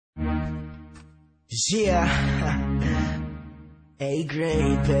Yeah, A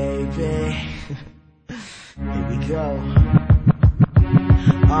grade, baby. Here we go.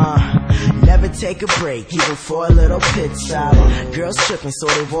 Never take a break, even for a little pit stop. Girls tripping, so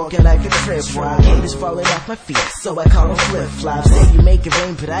they walking like a crib walk. Haters falling off my feet, so I call them flip-flops. Say you make it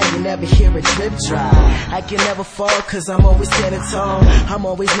rain, but I can never hear a drip drop. I can never fall, cause I'm always standing tall. I'm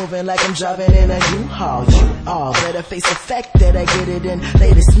always moving like I'm driving in a U-Haul. You all better face the fact that I get it in.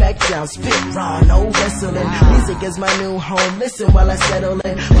 Lay the smackdown, spit raw, no wrestling. Music is my new home, listen while I settle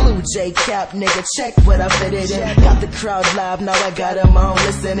in. Blue J cap, nigga, check what I fitted in. Got the crowd live, now I got them on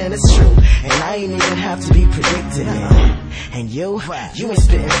listening, it's true. And I ain't even have to be predicting it. And you ain't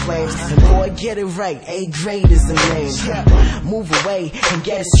spitting flames. And boy, get it right, A grade is the name. Move away and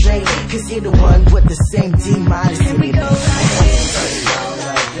get it straight, cause you're the one with the same D-minus. Here we go like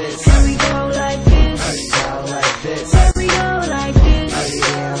this. Here we go like this. Here we go like this. Here we go like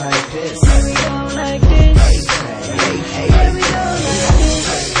this. Here we go like this.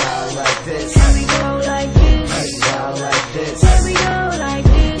 Here we go like this. Here we go like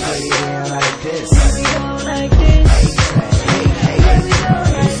this. Here we go like this.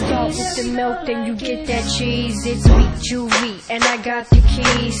 Start with the milk, then you get that cheese. It's me, JUVY, and I got the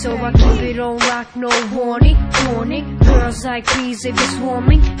keys, so I keep it on lock, no warning. Girls like PRYNZE, they be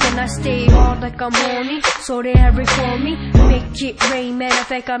swarming, and I stay hard like I'm horny, so they hurry for me. Make it rain, matter of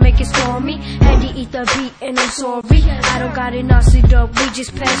fact, I make it stormy. Had to eat the beat, and I'm sorry. I don't got it all sit up, we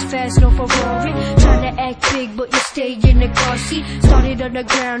just pass fast, no Ferrari. Tryna act big, but you stay in the car seat. Started on the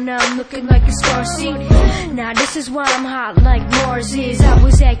ground, now I'm looking like a star seat. Now this is why I'm hot like Mars is. I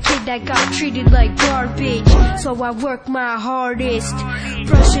was that kid that got treated like garbage, so I work my hardest,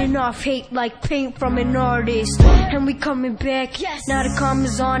 brushing off hate like paint from an artist. And we coming back, now the calm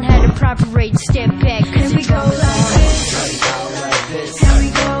is on, had a proper rate, step back. Here we go like this. Here we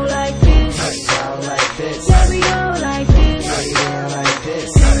go